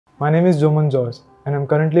My name is Jomon George and I am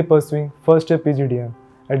currently pursuing first year PGDM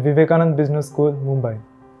at Vivekanand Business School, Mumbai.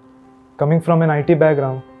 Coming from an IT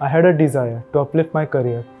background, I had a desire to uplift my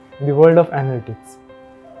career in the world of analytics,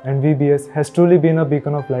 and VBS has truly been a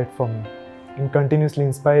beacon of light for me in continuously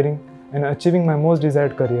inspiring and achieving my most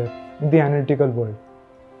desired career in the analytical world.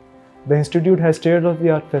 The institute has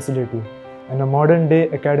state-of-the-art facility and a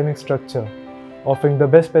modern-day academic structure, offering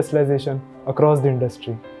the best specialization across the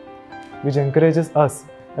industry, which encourages us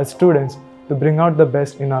as students to bring out the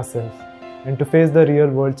best in ourselves and to face the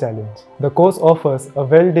real-world challenge. The course offers a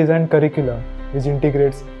well-designed curriculum which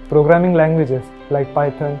integrates programming languages like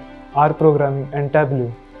Python, R programming and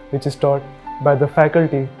Tableau, which is taught by the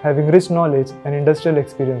faculty having rich knowledge and industrial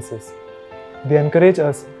experiences. They encourage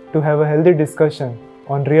us to have a healthy discussion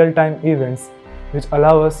on real-time events which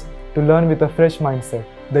allow us to learn with a fresh mindset.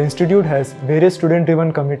 The institute has various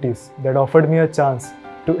student-driven committees that offered me a chance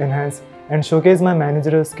to enhance and showcase my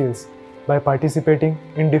managerial skills by participating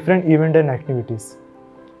in different events and activities.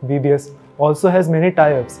 VBS also has many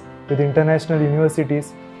tie-ups with international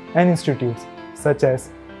universities and institutes such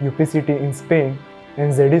as UPCT in Spain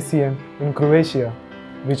and ZECM in Croatia,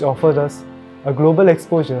 which offers us a global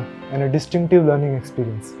exposure and a distinctive learning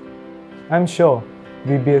experience. I am sure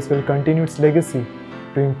VBS will continue its legacy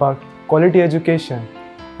to impart quality education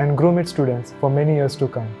and groom its students for many years to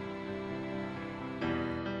come.